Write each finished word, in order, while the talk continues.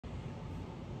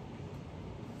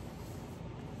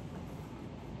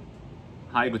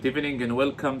Hi, good evening and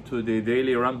welcome to the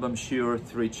daily Rambam Shiur,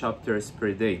 3 chapters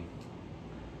per day.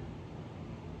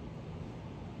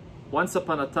 Once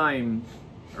upon a time,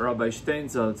 Rabbi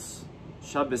Steinsaltz's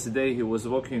Shabbos day, he was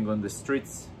walking on the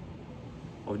streets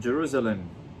of Jerusalem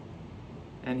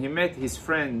and he met his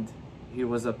friend. He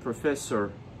was a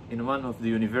professor in one of the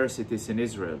universities in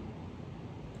Israel.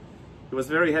 He was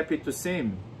very happy to see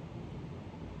him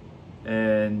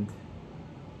and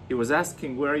he was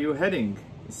asking, "Where are you heading?"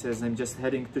 He says, "I'm just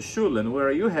heading to shul." "And where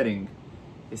are you heading?"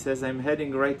 He says, "I'm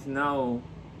heading right now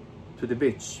to the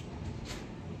beach."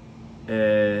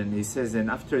 And he says, "And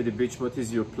after the beach, what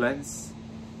is your plans?"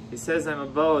 He says, "I'm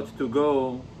about to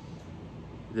go.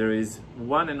 There is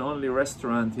one and only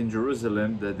restaurant in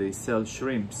Jerusalem that they sell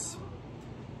shrimps.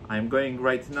 I'm going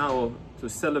right now to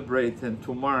celebrate and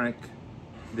to mark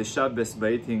the Shabbos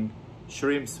by eating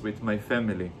shrimps with my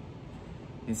family."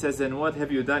 He says, "And what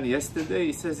have you done yesterday?"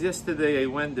 He says, "Yesterday I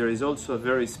went, there is also a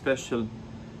very special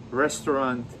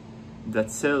restaurant that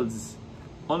sells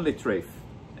only treif.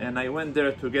 And I went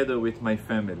there together with my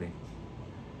family."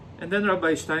 And then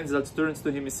Rabbi Steinsaltz turns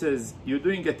to him, he says, "You're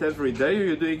doing it every day or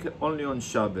you're doing it only on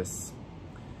Shabbos?"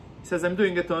 He says, "I'm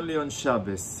doing it only on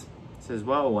Shabbos." He says,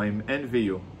 "Wow, I'm envy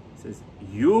you." He says,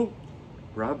 "You,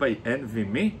 Rabbi, envy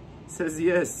me?" He says,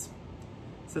 "Yes."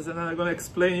 He says, "And I'm going to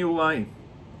explain you why."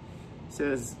 He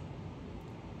says,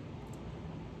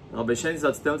 Rabbi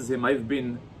Steinsaltz tells him, "I've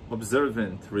been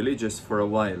observant, religious for a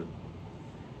while.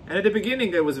 And at the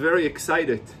beginning I was very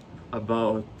excited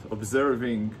about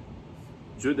observing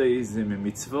Judaism and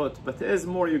mitzvot, but as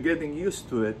more you're getting used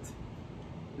to it,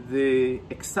 the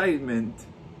excitement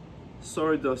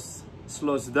sort of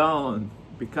slows down,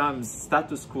 becomes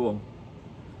status quo.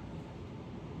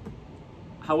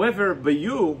 However, by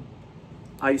you,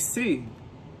 I see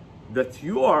that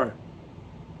you are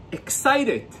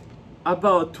excited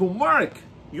about to mark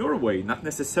your way, not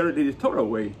necessarily the Torah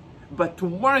way, but to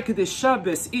mark the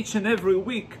Shabbos each and every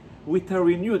week with a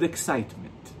renewed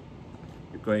excitement.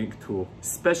 You're going to,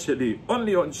 especially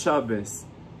only on Shabbos,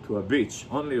 to a beach,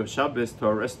 only on Shabbos to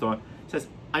a restaurant." He says,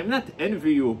 "I'm not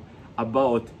envy you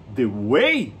about the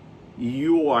way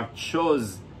you are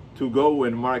chose to go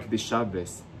and mark the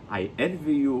Shabbos. I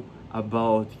envy you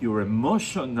about your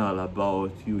emotional,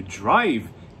 about your drive,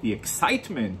 the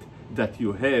excitement that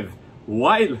you have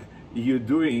while you're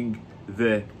doing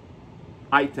the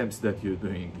items that you're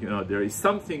doing." You know, there is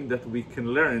something that we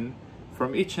can learn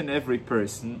from each and every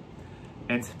person,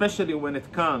 and especially when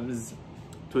it comes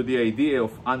to the idea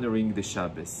of honoring the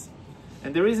Shabbos.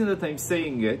 And the reason that I'm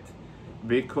saying it,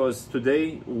 because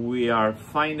today we are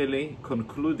finally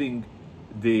concluding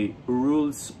the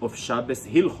rules of Shabbos,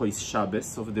 Hilchos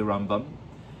Shabbos of the Rambam,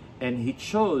 and he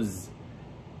chose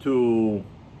to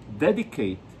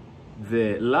dedicate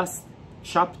the last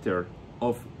chapter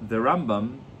of the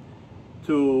Rambam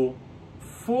to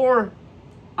 4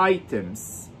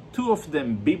 items, 2 of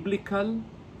them biblical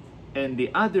and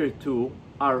the other 2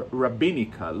 are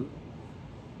rabbinical.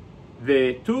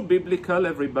 The 2 biblical,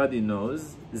 everybody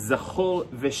knows, Zachor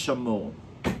v'Shamor.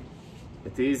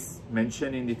 It is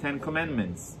mentioned in the 10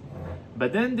 Commandments.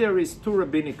 But then there is 2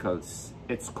 rabbinicals.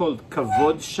 It's called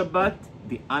Kavod Shabbat,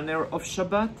 the honor of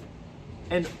Shabbat,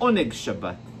 and Oneg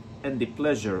Shabbat, and the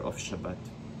pleasure of Shabbat.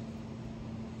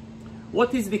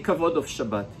 What is the Kavod of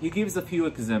Shabbat? He gives a few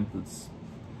examples.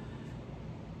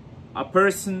 A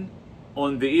person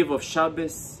on the eve of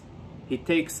Shabbos, he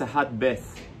takes a hot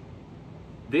bath.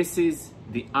 This is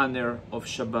the honor of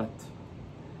Shabbat.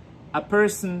 A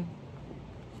person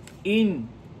in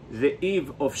the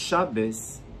eve of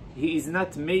Shabbos, he is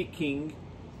not making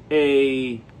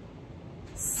a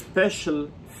special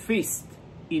feast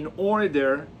in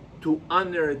order to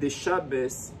honor the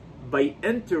Shabbos by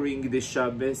entering the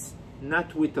Shabbos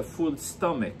not with a full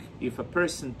stomach. If a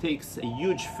person takes a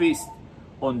huge feast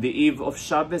on the eve of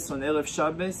Shabbos, on Erev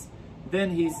Shabbos, then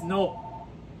he's not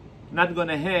going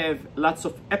to have lots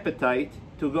of appetite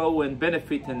to go and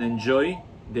benefit and enjoy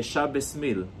the Shabbos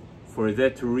meal. For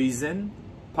that reason,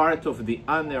 part of the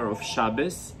honor of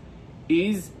Shabbos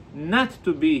is not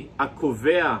to be a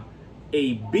kovea,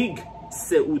 a big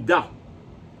seudah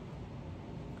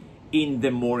in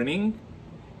the morning,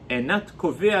 and not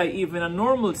kovea even a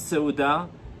normal seudah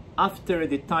after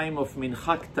the time of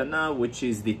Mincha Ktana, which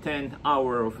is the 10th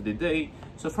hour of the day.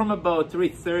 So from about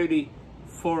 3:30,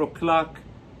 4 o'clock,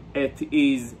 it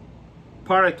is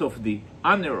part of the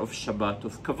honor of Shabbat,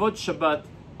 of Kavod Shabbat,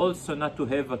 also not to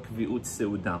have a kviut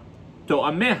seudah.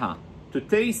 To'ameha, to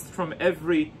taste from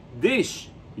every dish,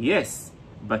 yes,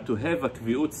 but to have a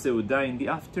kviut seudah in the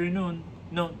afternoon,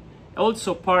 no.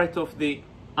 Also part of the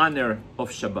honor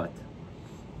of Shabbat.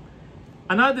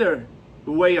 Another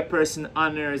way a person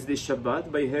honors the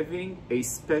Shabbat by having a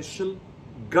special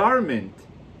garment.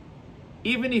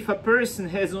 Even if a person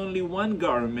has only one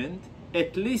garment,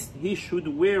 at least he should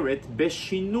wear it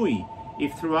beshinui.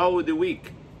 If throughout the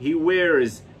week he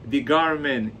wears the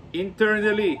garment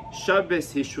internally,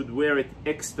 Shabbos he should wear it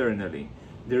externally.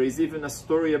 There is even a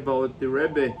story about the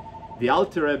Rebbe, the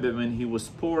Alter Rebbe, when he was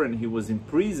poor and he was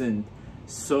imprisoned.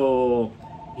 So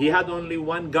he had only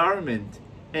one garment,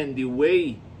 and the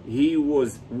way he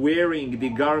was wearing the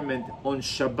garment on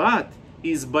Shabbat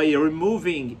is by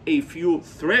removing a few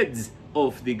threads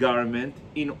of the garment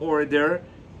in order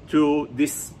to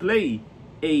display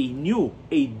a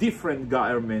different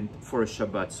garment for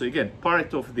Shabbat. So again,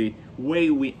 part of the way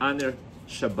we honor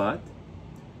Shabbat,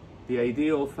 the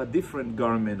idea of a different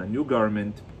garment, a new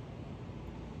garment.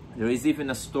 There is even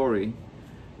a story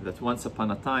that once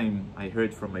upon a time I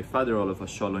heard from my father, Olav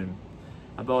Shalom,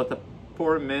 about a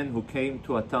poor man who came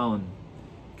to a town,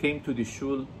 came to the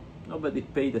shul. Nobody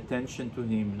paid attention to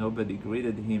him, nobody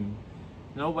greeted him,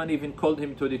 no one even called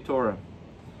him to the Torah.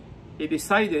 He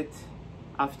decided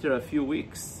after a few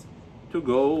weeks to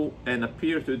go and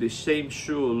appear to the same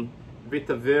shul with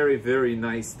a very, very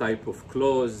nice type of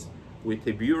clothes, with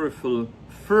a beautiful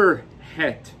fur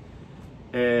hat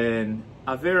and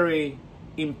a very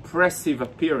impressive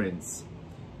appearance.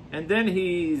 And then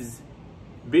he's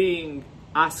being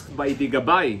asked by the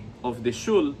Gabbai of the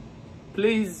shul,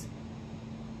 please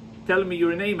tell me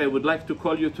your name, I would like to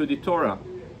call you to the Torah.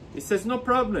 He says, no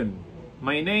problem,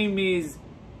 my name is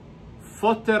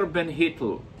Foter ben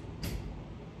Hittel.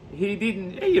 He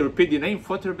didn't, hey, you repeat the name,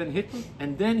 Foter ben Hittel?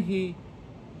 And then he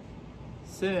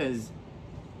says,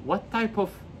 what type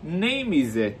of name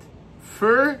is it?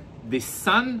 Fur, the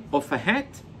son of a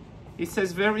hat? He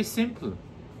says, very simple.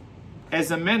 As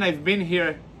a man, I've been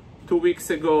here 2 weeks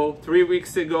ago, 3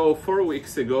 weeks ago, 4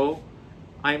 weeks ago.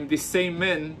 I'm the same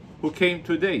man who came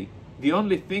today. The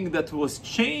only thing that was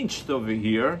changed over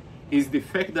here is the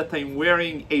fact that I'm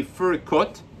wearing a fur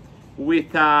coat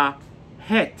with a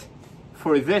hat.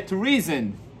 For that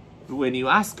reason, when you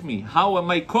ask me, how am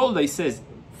I called? I says,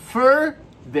 Fur,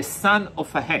 the son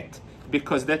of a hat.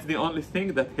 Because that's the only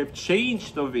thing that have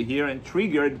changed over here and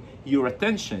triggered your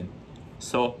attention.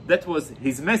 So that was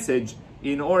his message,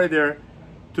 in order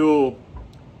to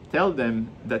tell them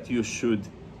that you should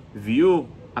view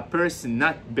a person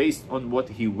not based on what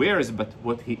he wears, but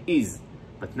what he is.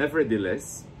 But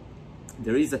nevertheless,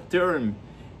 there is a term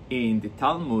in the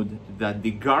Talmud that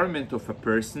the garment of a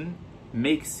person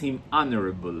makes him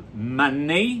honorable.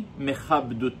 Manei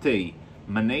mechabdutei.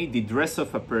 Manei, the dress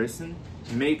of a person,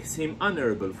 makes him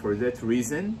honorable. For that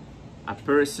reason, a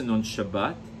person on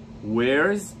Shabbat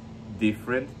wears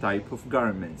different type of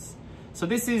garments. So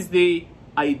this is the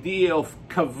idea of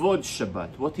kavod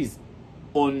Shabbat. What is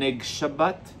oneg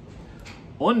Shabbat?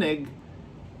 Oneg,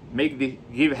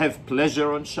 have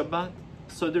pleasure on Shabbat.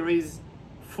 So there is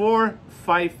 4-5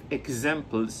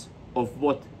 examples of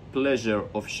what pleasure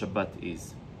of Shabbat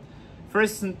is.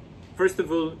 First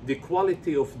of all, the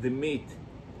quality of the meat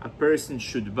a person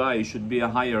should buy should be a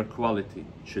higher quality,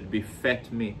 should be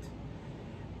fat meat.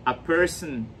 A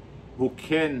person who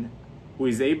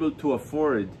is able to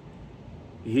afford,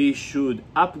 he should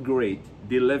upgrade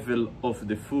the level of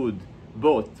the food,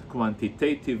 both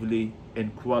quantitatively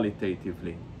and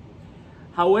qualitatively.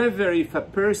 However, if a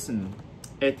person,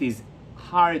 it is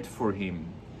hard for him,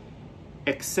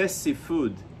 excessive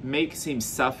food makes him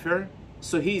suffer,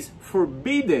 so he is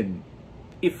forbidden.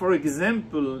 If, for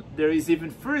example, there is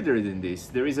even further than this,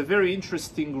 there is a very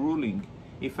interesting ruling.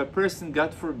 If a person,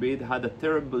 God forbid, had a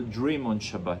terrible dream on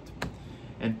Shabbat,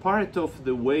 and part of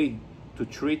the way to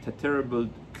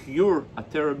cure a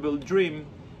terrible dream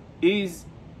is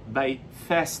by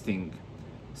fasting.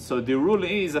 So the rule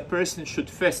is a person should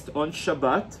fast on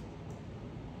Shabbat,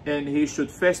 and he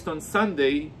should fast on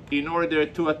Sunday in order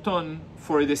to atone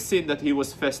for the sin that he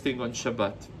was fasting on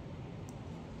Shabbat.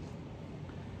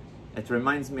 It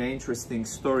reminds me an interesting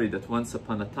story that once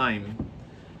upon a time,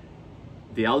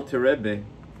 the Alter Rebbe,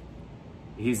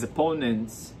 his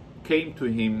opponents came to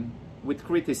him with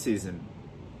criticism.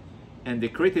 And the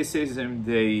criticism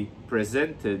they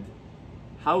presented,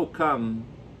 how come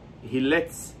he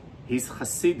lets his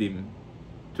Hasidim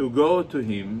to go to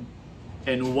him,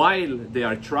 and while they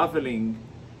are traveling,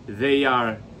 they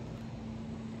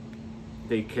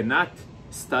cannot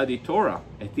study Torah.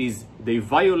 It is, they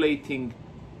violating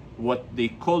what they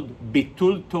called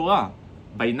bitul Torah.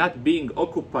 By not being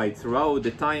occupied throughout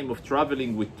the time of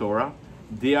traveling with Torah,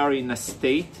 they are in a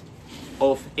state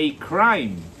of a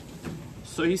crime.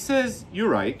 So he says, you're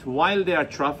right, while they are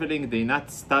traveling, they're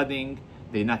not studying,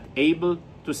 they're not able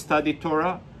to study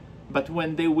Torah, but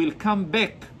when they will come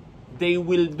back, they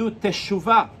will do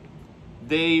teshuvah.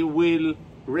 They will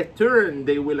return,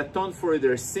 they will atone for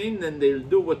their sin, and they'll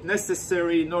do what's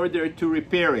necessary in order to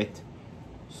repair it.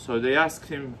 So they asked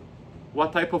him,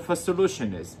 what type of a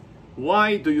solution is?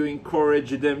 Why do you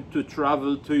encourage them to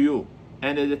travel to you?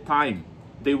 And at the time,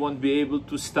 they won't be able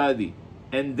to study,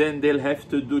 and then they'll have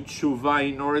to do tshuva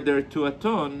in order to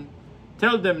atone.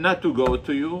 Tell them not to go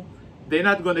to you. They're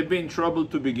not going to be in trouble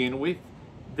to begin with.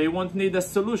 They won't need a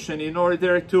solution in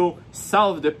order to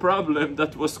solve the problem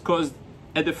that was caused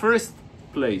at the first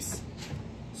place.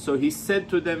 So he said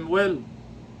to them, well,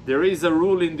 there is a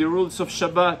rule in the rules of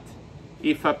Shabbat.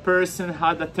 If a person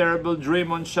had a terrible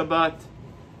dream on Shabbat,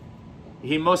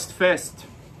 he must fast.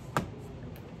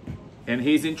 And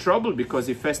he's in trouble because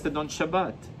he fasted on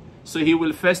Shabbat. So he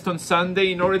will fast on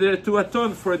Sunday in order to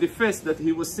atone for the fast that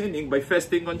he was sinning by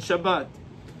fasting on Shabbat.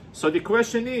 So the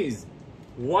question is,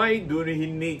 why do he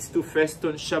need to fast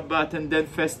on Shabbat and then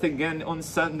fast again on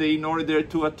Sunday in order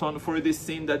to atone for the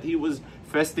sin that he was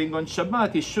fasting on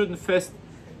Shabbat? He shouldn't fast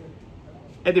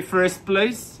at the first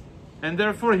place, and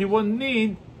therefore he won't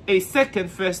need a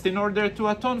second fast in order to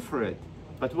atone for it.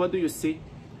 But what do you see?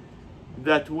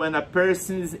 That when a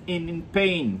person is in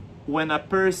pain, when a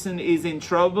person is in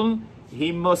trouble,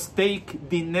 he must take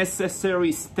the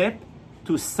necessary step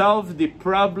to solve the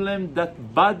problem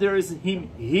that bothers him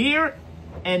here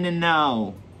and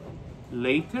now.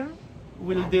 Later,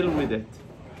 we'll deal with it.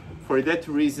 For that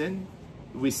reason,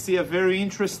 we see a very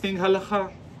interesting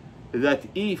halakha, that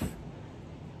if,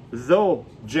 though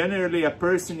generally a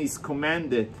person is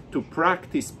commanded to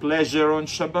practice pleasure on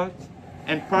Shabbat,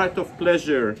 and part of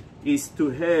pleasure is to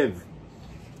have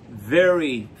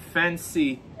very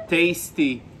fancy,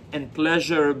 tasty, and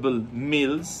pleasurable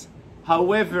meals.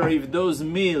 However, if those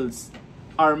meals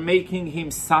are making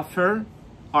him suffer,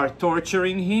 are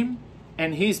torturing him,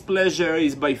 and his pleasure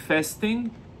is by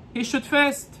fasting, he should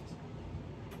fast.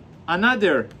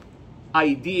 Another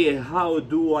idea, how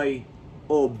do I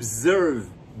observe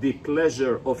the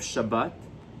pleasure of Shabbat,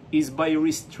 is by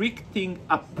restricting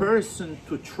a person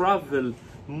to travel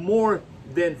more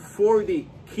than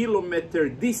 40-kilometer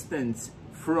distance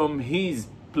from his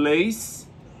place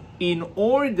in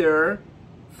order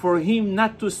for him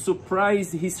not to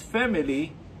surprise his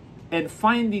family and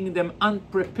finding them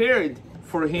unprepared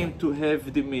for him to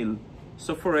have the meal.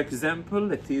 So for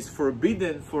example, it is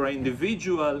forbidden for an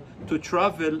individual to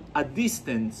travel a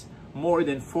distance more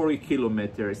than 40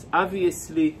 kilometers.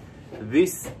 Obviously,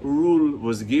 this rule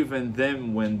was given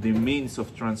them when the means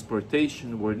of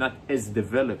transportation were not as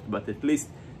developed, but at least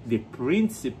the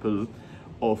principle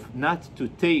of not to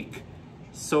take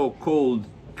so-called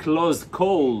close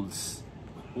calls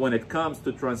when it comes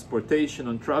to transportation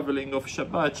and traveling of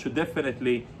Shabbat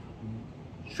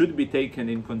should be taken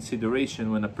in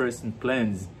consideration when a person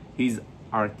plans his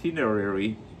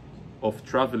itinerary of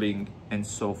traveling and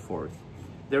so forth.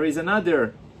 There is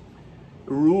another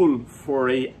rule for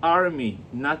an army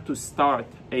not to start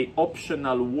an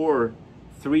optional war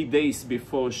 3 days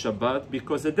before Shabbat,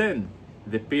 because then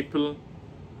the people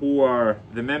who are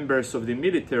the members of the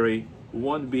military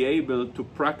won't be able to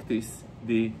practice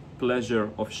the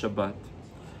pleasure of Shabbat.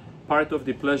 Part of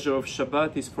the pleasure of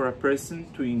Shabbat is for a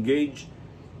person to engage,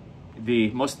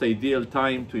 the most ideal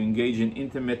time to engage in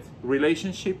intimate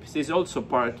relationships is also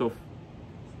part of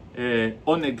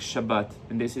Oneg Shabbat.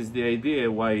 And this is the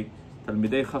idea why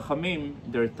Talmidei Chachamim,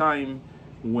 their time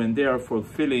when they are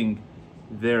fulfilling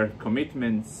their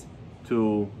commitments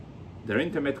to their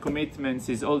intimate commitments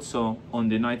is also on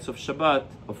the nights of Shabbat,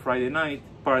 or Friday night,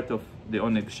 part of the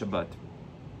Oneg Shabbat.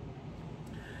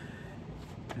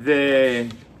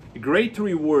 The great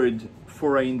reward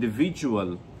for an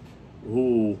individual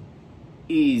who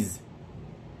is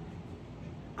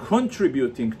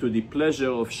contributing to the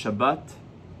pleasure of Shabbat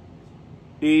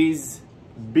is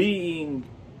being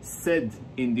said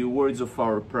in the words of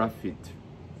our prophet,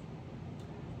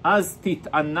 as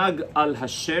tit'anag al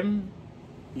Hashem,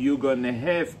 you're gonna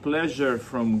have pleasure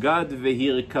from God,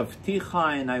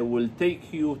 vehirkavticha, and I will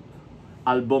take you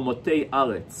al bomotei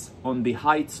aretz, on the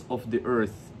heights of the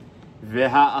earth,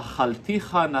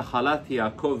 veha'achalticha nachalat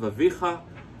Yaakov avicha,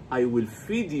 I will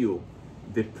feed you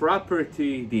the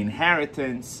property, the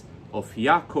inheritance of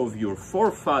Yaakov, your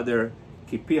forefather,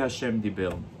 kipi Hashem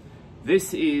diber.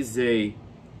 This is a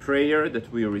prayer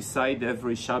that we recite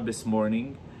every Shabbos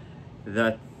morning,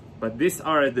 but these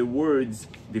are the words,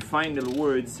 the final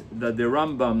words that the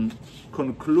Rambam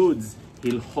concludes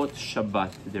Hilchot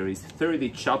Shabbat. There is 30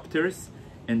 chapters,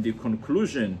 and the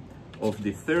conclusion of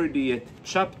the 30th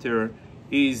chapter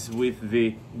is with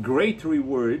the great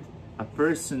reward a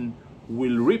person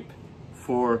will reap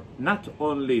for not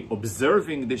only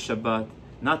observing the Shabbat,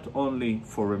 not only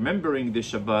for remembering the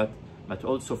Shabbat, but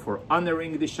also for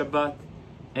honoring the Shabbat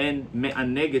and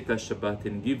me'aneget Shabbat,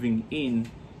 and giving in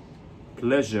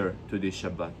pleasure to the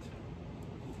Shabbat.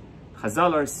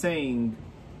 Chazal are saying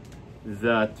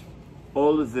that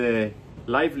all the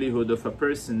livelihood of a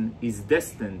person is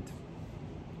destined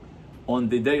on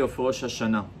the day of Rosh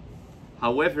Hashanah.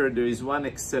 However, there is one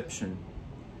exception.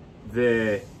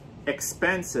 The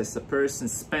expenses a person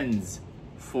spends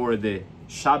for the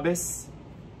Shabbos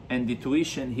and the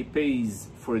tuition he pays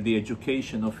for the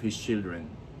education of his children,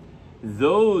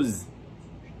 those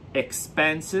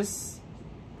expenses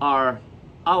are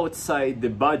outside the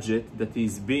budget that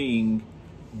is being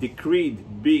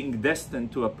decreed, being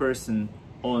destined to a person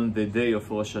on the day of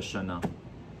Rosh Hashanah.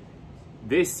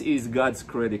 This is God's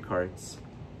credit cards.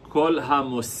 Kol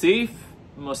ha-mosif,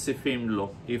 mosifim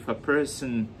lo. If a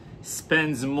person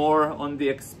spends more on the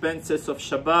expenses of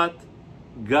Shabbat,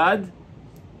 God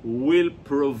will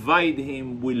provide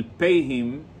him, will pay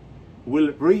him,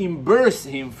 will reimburse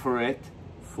him for it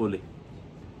fully.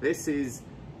 This is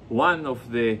one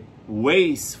of the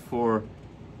ways for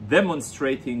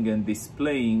demonstrating and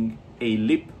displaying a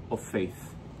leap of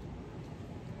faith.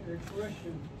 A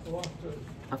question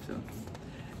after.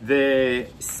 The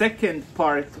second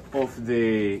part of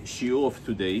the shiur of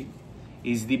today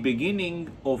is the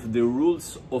beginning of the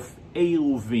rules of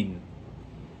Eruvin.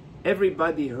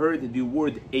 Everybody heard the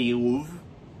word ERUV,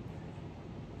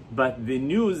 but the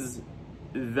news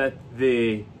that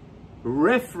the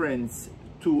reference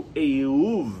to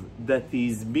ERUV that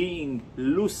is being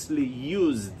loosely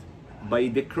used by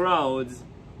the crowds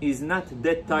is not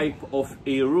that type of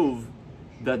ERUV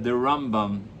that the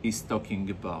Rambam is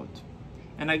talking about.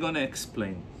 And I'm going to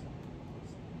explain.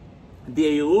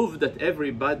 The ERUV that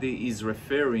everybody is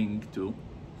referring to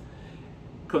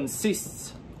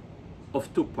consists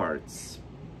of two parts.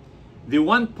 The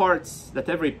one part that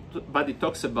everybody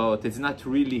talks about is not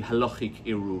really halachic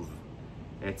ERUV.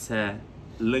 It's a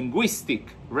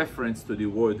linguistic reference to the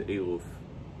word ERUV.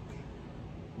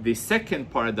 The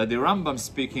second part that the Rambam is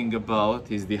speaking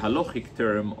about is the halachic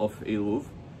term of ERUV,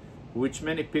 which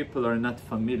many people are not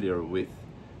familiar with.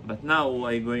 But now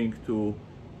I'm going to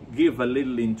give a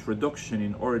little introduction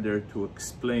in order to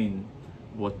explain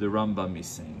what the Rambam is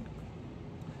saying.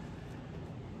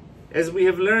 As we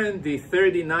have learned, the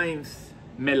 39th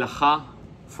melacha,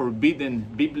 forbidden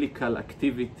biblical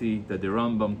activity that the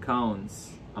Rambam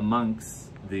counts amongst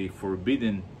the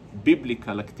forbidden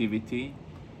biblical activity,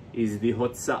 is the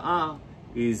hotza'ah,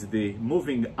 is the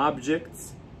moving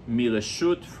objects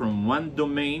mireshut, from one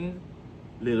domain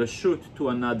lireshut, to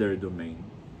another domain.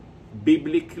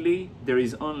 Biblically, there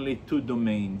is only two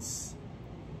domains.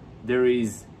 There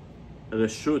is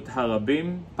reshut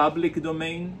harabim, public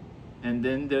domain, and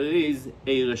then there is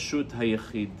a reshut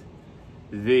hayachid,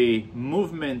 the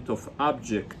movement of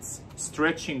objects,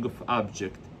 stretching of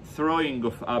object, throwing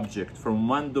of object from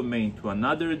one domain to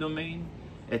another domain.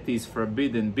 It is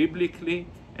forbidden biblically,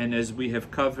 and as we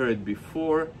have covered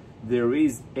before, there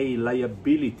is a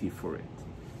liability for it.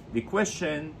 The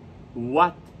question,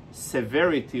 what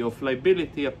severity of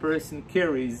liability a person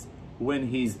carries when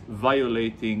he's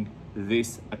violating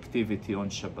this activity on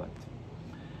Shabbat?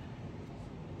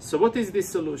 So what is the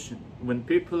solution? When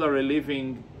people are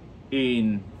living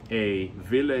in a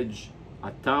village,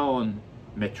 a town,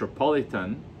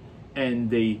 metropolitan,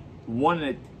 and they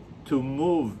wanted to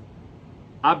move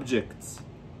objects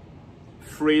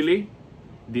freely,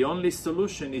 the only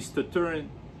solution is to turn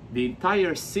the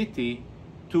entire city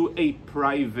to a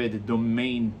private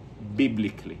domain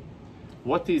biblically.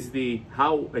 What is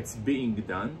how it's being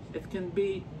done? It can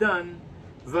be done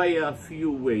via a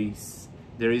few ways.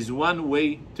 There is one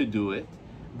way to do it,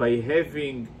 by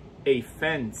having a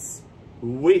fence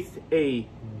with a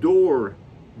door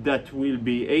that will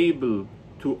be able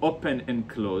to open and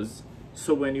close.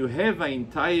 So when you have an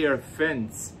entire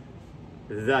fence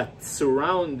that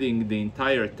surrounding the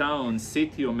entire town,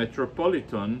 city, or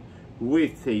metropolitan,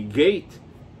 with a gate,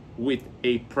 with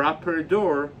a proper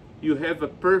door, you have a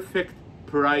perfect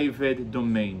private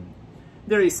domain.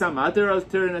 There is some other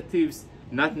alternatives,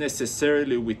 not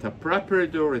necessarily with a proper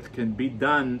door. It can be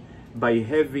done by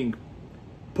having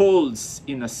poles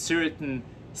in a certain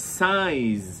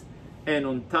size, and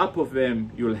on top of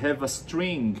them you'll have a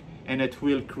string, and it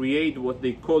will create what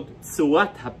they call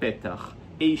tzurat hapetach,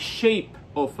 a shape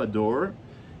of a door,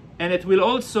 and it will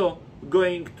also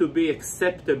going to be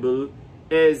acceptable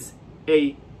as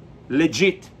a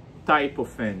legit type of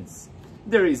fence.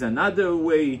 There is another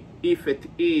way, if it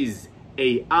is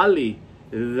a alley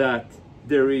that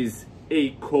there is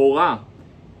a korah,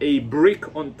 a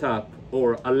brick on top,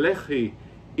 or alechi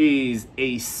is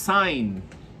a sign,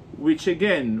 which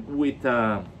again, with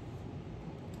a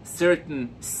certain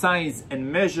size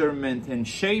and measurement and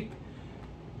shape,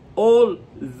 all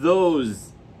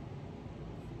those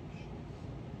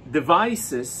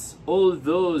devices, all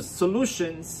those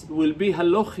solutions will be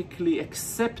halachically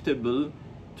acceptable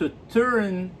to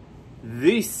turn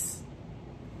this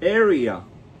area,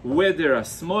 whether a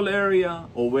small area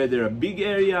or whether a big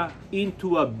area,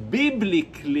 into a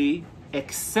biblically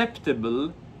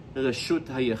acceptable Reshut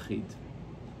HaYachid.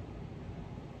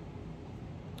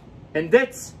 And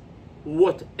that's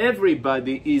what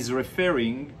everybody is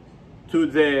referring to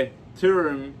the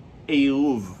term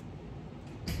ERUV.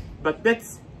 But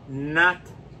that's not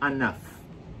enough.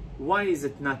 Why is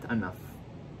it not enough?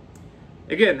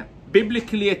 Again,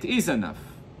 biblically it is enough.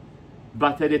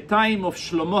 But at the time of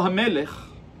Shlomo HaMelech,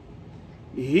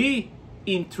 he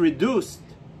introduced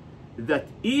that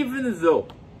even though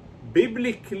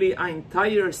biblically an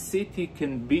entire city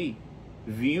can be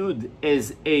viewed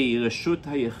as a Reshut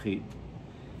HaYachid,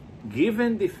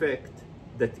 given the fact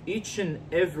that each and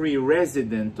every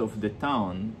resident of the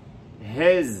town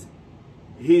has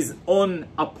his own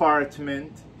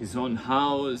apartment, his own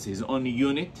house, his own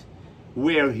unit,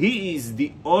 where he is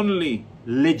the only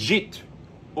legit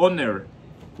owner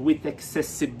with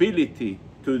accessibility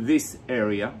to this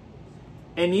area,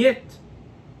 and yet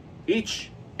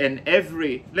each and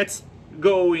every, let's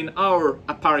go in our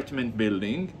apartment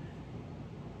building,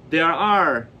 there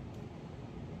are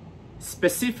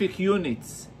specific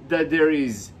units that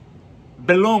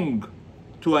belong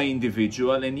to an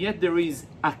individual, and yet there is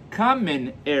a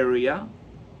common area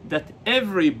that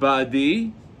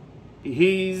everybody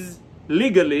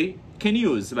legally can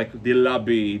use, like the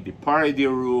lobby, the party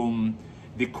room,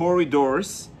 the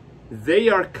corridors. They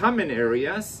are common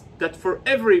areas that for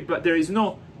everybody, there is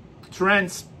no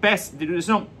transpassing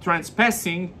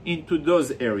into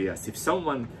those areas. If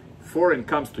someone foreign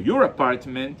comes to your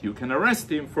apartment, you can arrest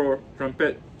him for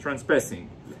transpassing.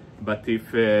 But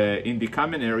if in the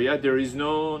common area, there is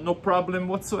no problem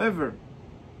whatsoever.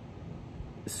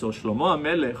 So Shlomo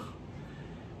HaMelech,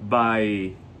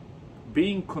 by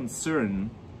being concerned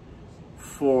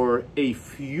for a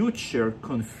future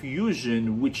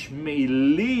confusion which may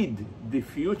lead the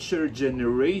future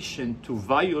generation to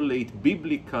violate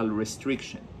biblical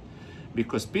restriction,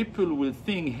 because people will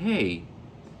think, hey,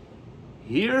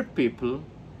 here people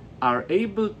are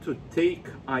able to take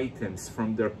items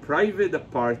from their private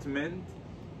apartment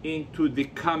into the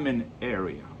common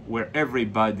area where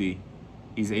everybody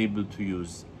is able to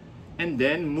use, and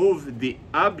then move the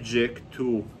object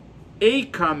to a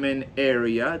common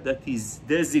area that is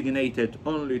designated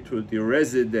only to the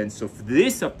residents of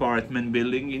this apartment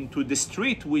building into the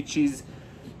street, which is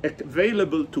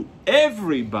available to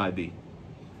everybody.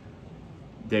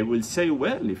 They will say,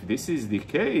 well, if this is the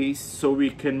case, so we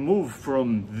can move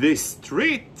from this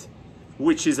street,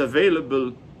 which is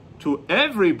available to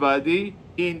everybody,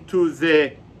 into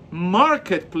the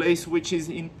marketplace, which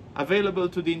is available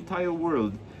to the entire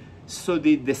world. So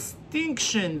the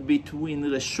distinction between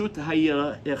Reshut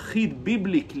HaYachid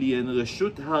biblically and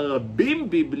Reshut HaRabim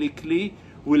biblically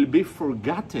will be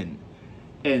forgotten.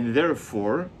 And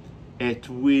therefore, it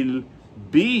will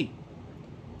be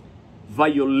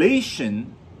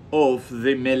violation of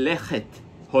the melechet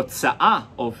hotza'ah,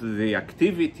 of the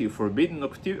activity, forbidden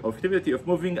activity of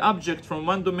moving object from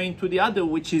one domain to the other,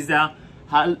 which is a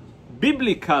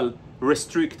biblical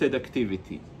restricted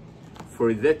activity.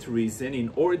 For that reason, in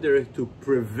order to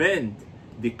prevent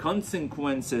the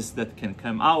consequences that can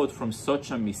come out from such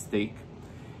a mistake,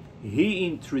 he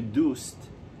introduced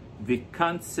the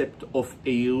concept of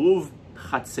ERUV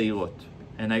Chatzeirot.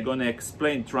 And I'm going to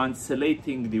explain,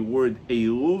 translating the word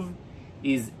ERUV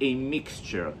is a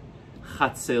mixture.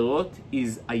 Chatzeirot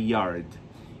is a yard.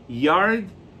 Yard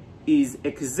is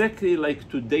exactly like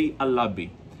today a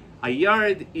lobby. A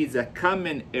yard is a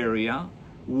common area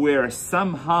where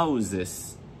some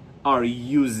houses are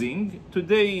using.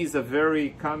 Today is a very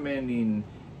common in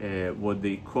what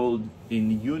they call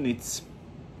in units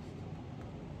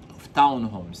of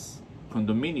townhomes,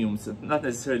 condominiums, not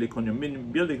necessarily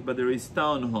condominium building, but there is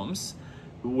townhomes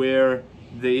where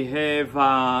they have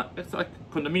it's like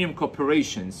condominium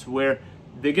corporations where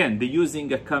they're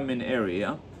using a common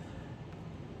area.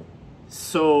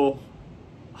 So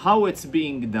how it's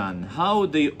being done, how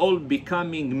they all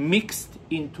becoming mixed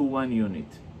into one unit.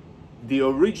 The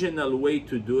original way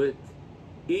to do it,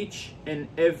 each and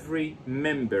every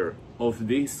member of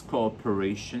this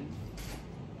corporation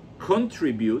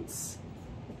contributes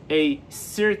a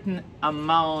certain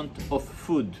amount of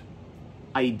food,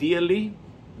 ideally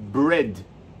bread,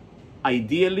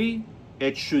 ideally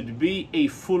it should be a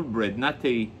full bread, not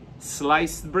a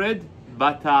sliced bread,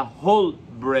 but a whole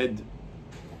bread.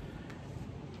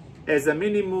 As a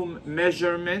minimum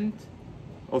measurement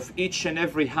of each and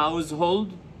every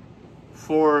household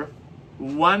for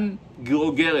 1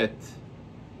 grogeret.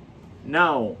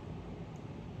 Now,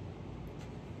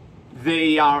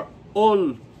 they are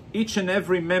all, each and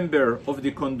every member of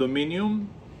the condominium,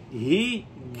 he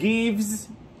gives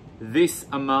this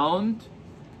amount,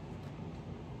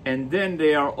 and then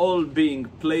they are all being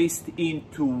placed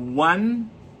into one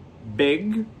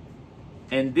bag,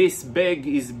 and this bag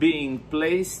is being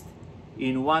placed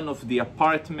in one of the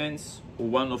apartments or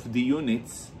one of the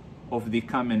units of the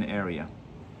common area.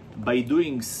 By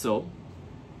doing so,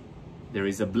 there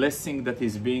is a blessing that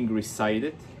is being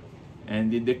recited,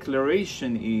 and the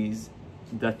declaration is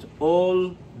that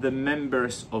all the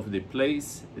members of the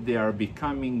place, they are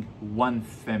becoming one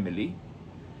family,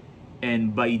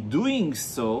 and by doing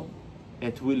so,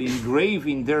 it will engrave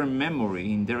in their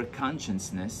memory, in their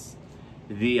consciousness,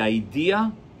 the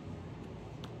idea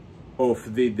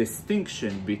of the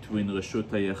distinction between Reshut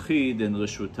HaYachid and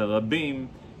Reshut HaRabim,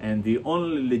 and the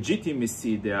only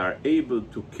legitimacy they are able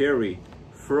to carry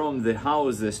from the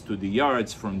houses to the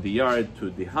yards, from the yard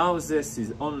to the houses,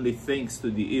 is only thanks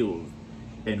to the ERUV.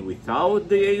 And without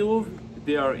the ERUV,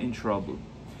 they are in trouble.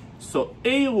 So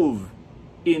ERUV,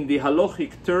 in the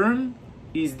halachic term,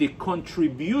 is the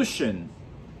contribution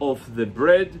of the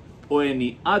bread or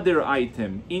any other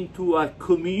item into a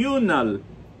communal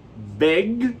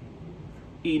bag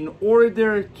in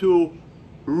order to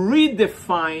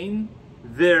redefine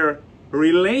their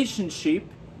relationship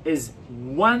as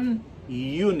one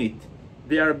unit.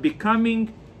 They are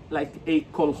becoming like a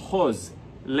kolchoz,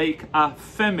 like a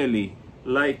family,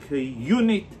 like a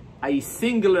unit, a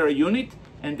singular unit,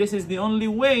 and this is the only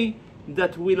way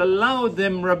that will allow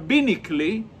them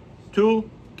rabbinically to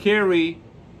carry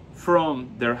from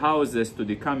their houses to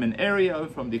the common area, or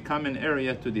from the common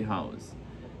area to the house.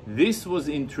 This was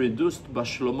introduced by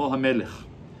Shlomo HaMelech,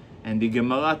 and the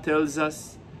Gemara tells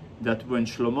us that when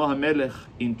Shlomo HaMelech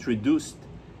introduced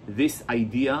this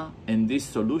idea and this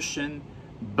solution,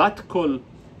 Bat Kol,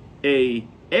 a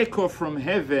echo from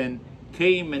heaven,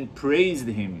 came and praised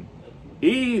him.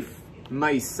 If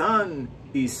my son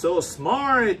is so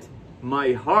smart,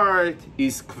 my heart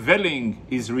is kveling,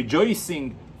 is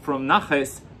rejoicing from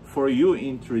Naches for you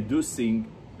introducing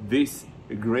this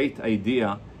great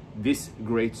idea, this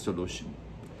great solution.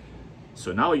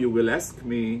 So now you will ask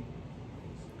me,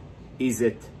 is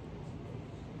it,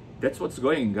 that's what's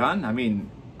going on? I mean,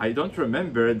 I don't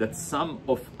remember that some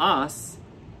of us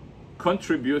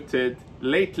contributed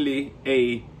lately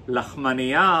a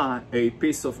lachmaniya, a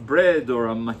piece of bread or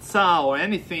a matzah or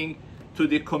anything to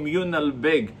the communal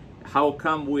bag. How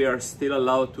come we are still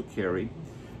allowed to carry?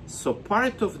 So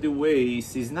part of the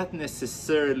ways is not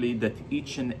necessarily that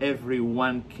each and every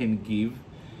one can give.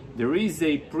 There is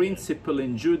a principle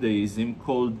in Judaism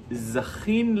called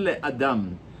zachin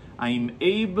le'adam. I am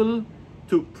able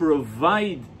to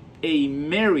provide a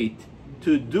merit,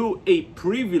 to do a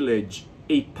privilege,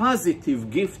 a positive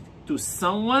gift to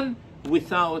someone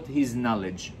without his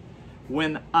knowledge.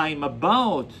 When I'm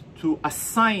about to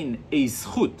assign a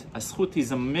zchut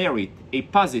is a merit, a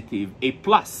positive, a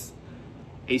plus,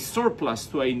 a surplus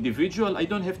to an individual, I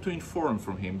don't have to inform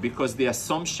from him, because the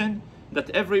assumption that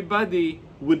everybody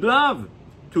would love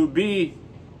to be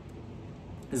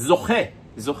zoche.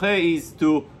 Zoche is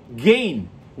to gain.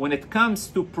 When it comes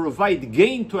to provide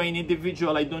gain to an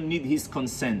individual, I don't need his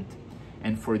consent.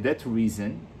 And for that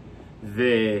reason,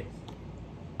 a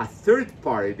third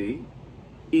party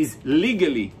is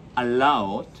legally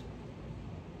allowed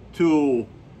to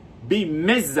be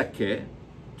mezakeh,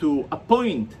 to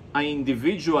appoint an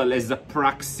individual as a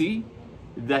proxy,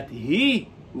 that he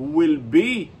will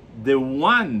be the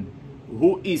one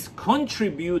who is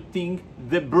contributing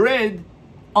the bread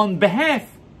on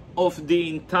behalf of the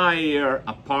entire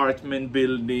apartment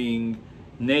building,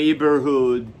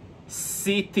 neighborhood,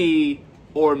 city,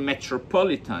 or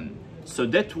metropolitan. So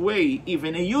that way,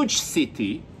 even a huge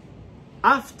city,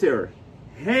 after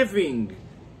having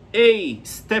a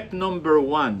step number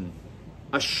one,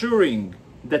 assuring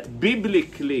that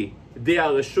biblically they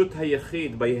are Reshut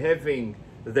HaYachid by having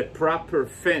the proper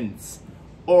fence,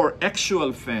 or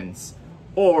actual fence,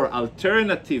 or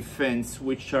alternative fence,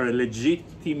 which are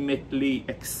legitimately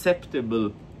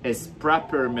acceptable as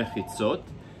proper mechitzot,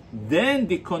 then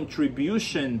the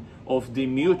contribution of the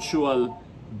mutual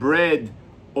bread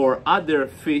or other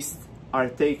feasts are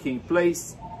taking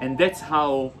place, and that's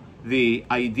how the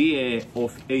idea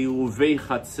of ERUV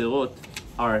chatzerot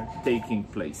are taking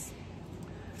place.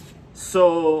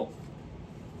 So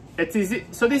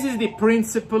So this is the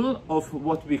principle of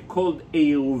what we call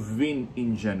Eruvin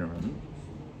in general.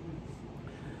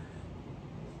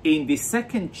 In the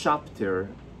second chapter,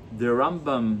 the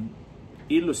Rambam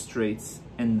illustrates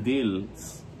and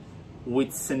deals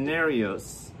with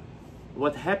scenarios.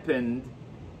 What happened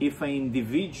if an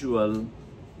individual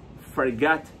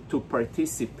forgot to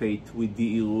participate with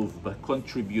the ERUV by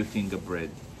contributing a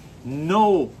bread?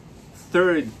 No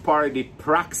third-party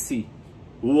proxy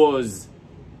was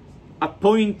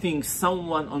appointing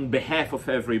someone on behalf of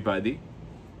everybody,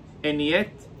 and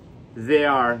yet there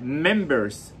are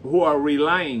members who are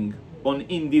relying on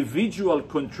individual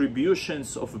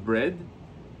contributions of bread,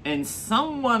 and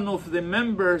someone of the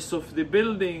members of the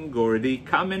building or the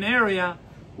common area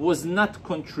was not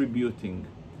contributing.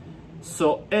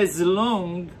 So as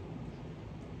long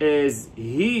as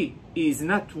he is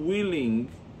not willing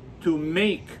to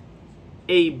make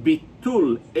a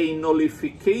bitul, a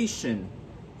nullification,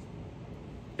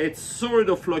 it's sort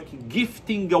of like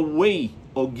gifting away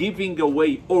or giving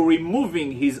away or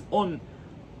removing his own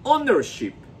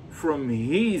ownership from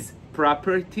his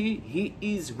property, he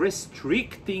is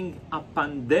restricting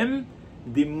upon them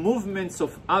the movements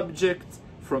of objects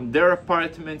from their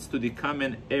apartments to the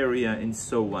common area and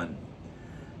so on.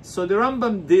 So the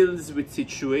Rambam deals with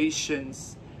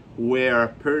situations where a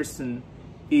person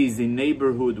is in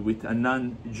neighborhood with a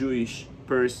non-Jewish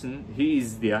person. He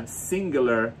is the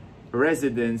singular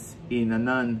residence in a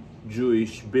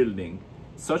non-Jewish building.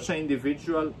 Such an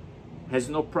individual has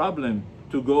no problem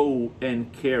to go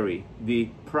and carry. The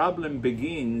problem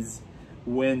begins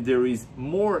when there is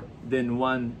more than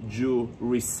one Jew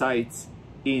resides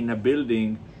in a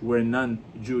building where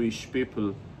non-Jewish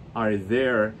people are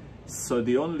there. So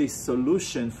the only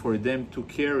solution for them to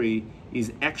carry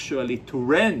is actually to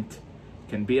rent. It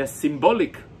can be a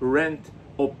symbolic rent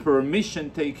or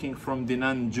permission taking from the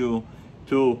non-Jew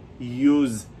to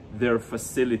use their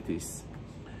facilities.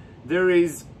 There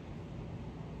is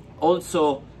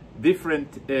also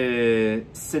different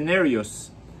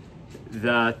scenarios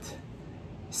that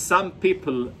some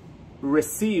people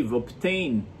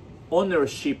obtain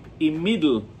ownership in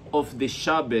middle of the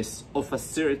Shabbos of a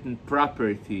certain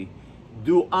property.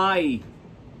 Do I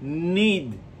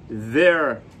need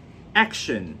their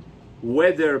action,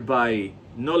 whether by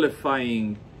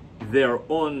nullifying their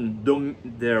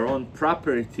own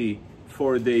property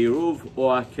for the ERUV,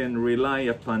 or I can rely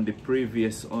upon the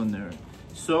previous owner?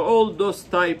 So all those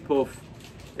type of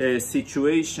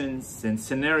situations and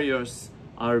scenarios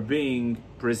are being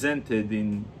presented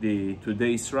in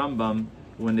today's Rambam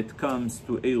when it comes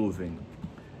to Eruvin.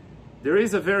 There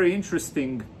is a very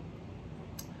interesting,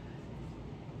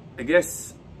 I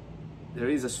guess, there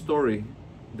is a story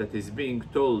that is being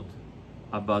told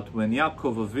about when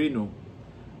Yaakov Avinu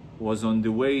was on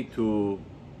the way to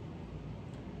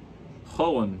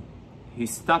Haran. He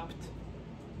stopped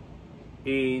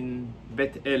in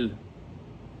Bet El,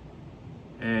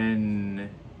 and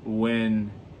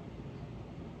when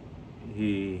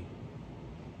he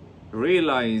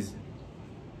realized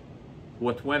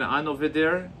what went on over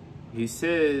there, he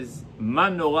says,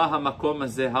 "Man nora hamakom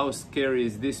hazeh, how scary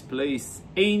is this place?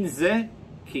 Ein zeh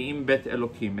ki im Bet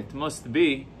Elokim." It must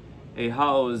be a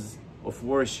house of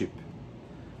worship.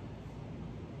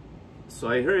 So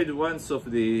I heard once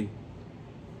of the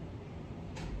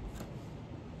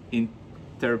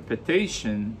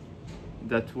interpretation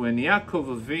that when Yaakov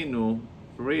Avinu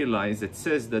realized, it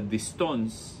says that the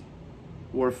stones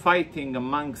were fighting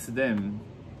amongst them,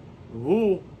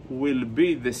 who will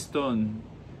be the stone,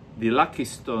 the lucky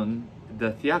stone,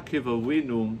 that Yaakov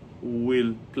Avinu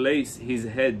will place his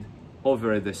head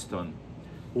over the stone.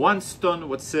 One stone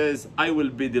what says, I will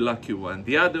be the lucky one.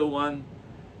 The other one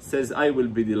says, I will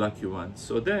be the lucky one.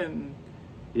 So then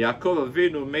Yaakov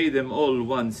Avinu made them all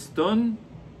one stone,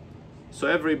 so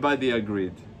everybody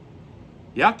agreed.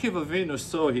 Yaakov Avinu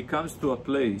saw, he comes to a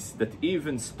place that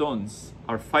even stones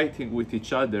are fighting with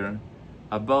each other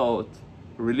about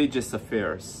religious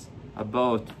affairs,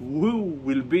 about who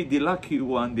will be the lucky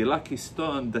one, the lucky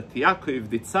stone that Yaakov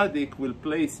the tzaddik will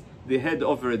place the head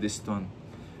over the stone.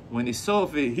 When he saw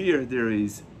over here there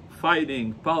is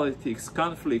fighting, politics,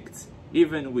 conflicts,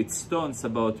 even with stones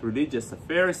about religious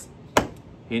affairs,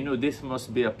 he knew this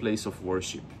must be a place of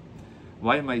worship.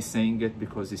 Why am I saying it?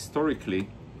 Because historically,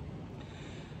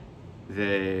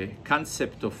 the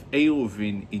concept of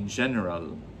Eruvin in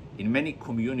general, in many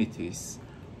communities,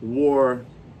 were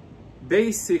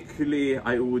basically,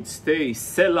 I would say,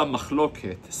 Sela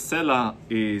Machloket. Sela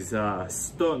is a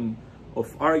stone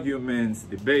of arguments,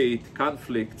 debate,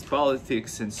 conflicts,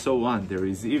 politics, and so on. There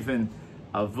is even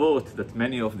a vote that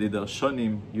many of the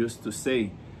Darshanim used to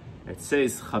say It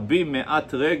says, "Chabi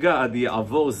me'at rega ad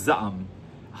ya'avor za'am."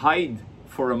 Hide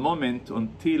for a moment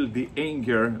until the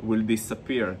anger will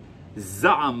disappear.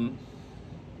 Za'am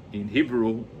in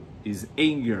Hebrew is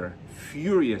anger,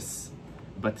 furious.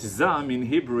 But Za'am in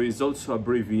Hebrew is also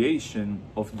abbreviation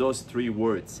of those three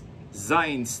words.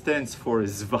 Zayin stands for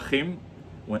Zvachim,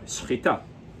 Shchita.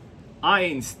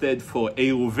 Ayin stands for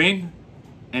Eruvin,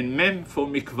 and Mem for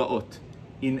Mikvaot.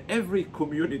 In every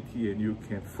community, and you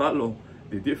can follow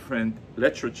the different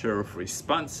literature of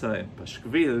Responsa and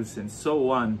Pashkvils and so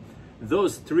on,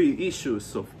 those three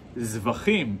issues of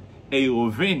Zvachim,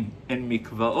 Eruvin, and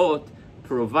Mikvaot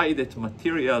provided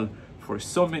material for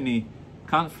so many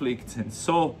conflicts and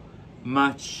so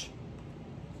much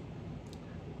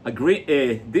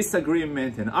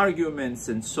disagreement and arguments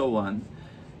and so on.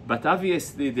 But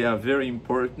obviously they are very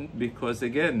important because,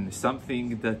 again,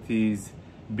 something that is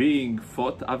being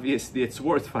fought, obviously it's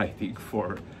worth fighting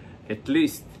for. At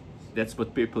least that's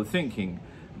what people are thinking.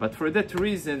 But for that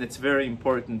reason, it's very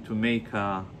important to make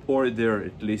a order,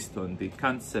 at least on the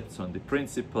concepts, on the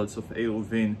principles of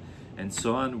Eruvin and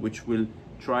so on, which will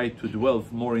try to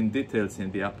delve more in details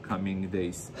in the upcoming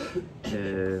days.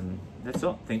 That's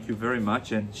all. Thank you very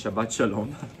much, and Shabbat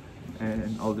Shalom,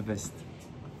 and all the best.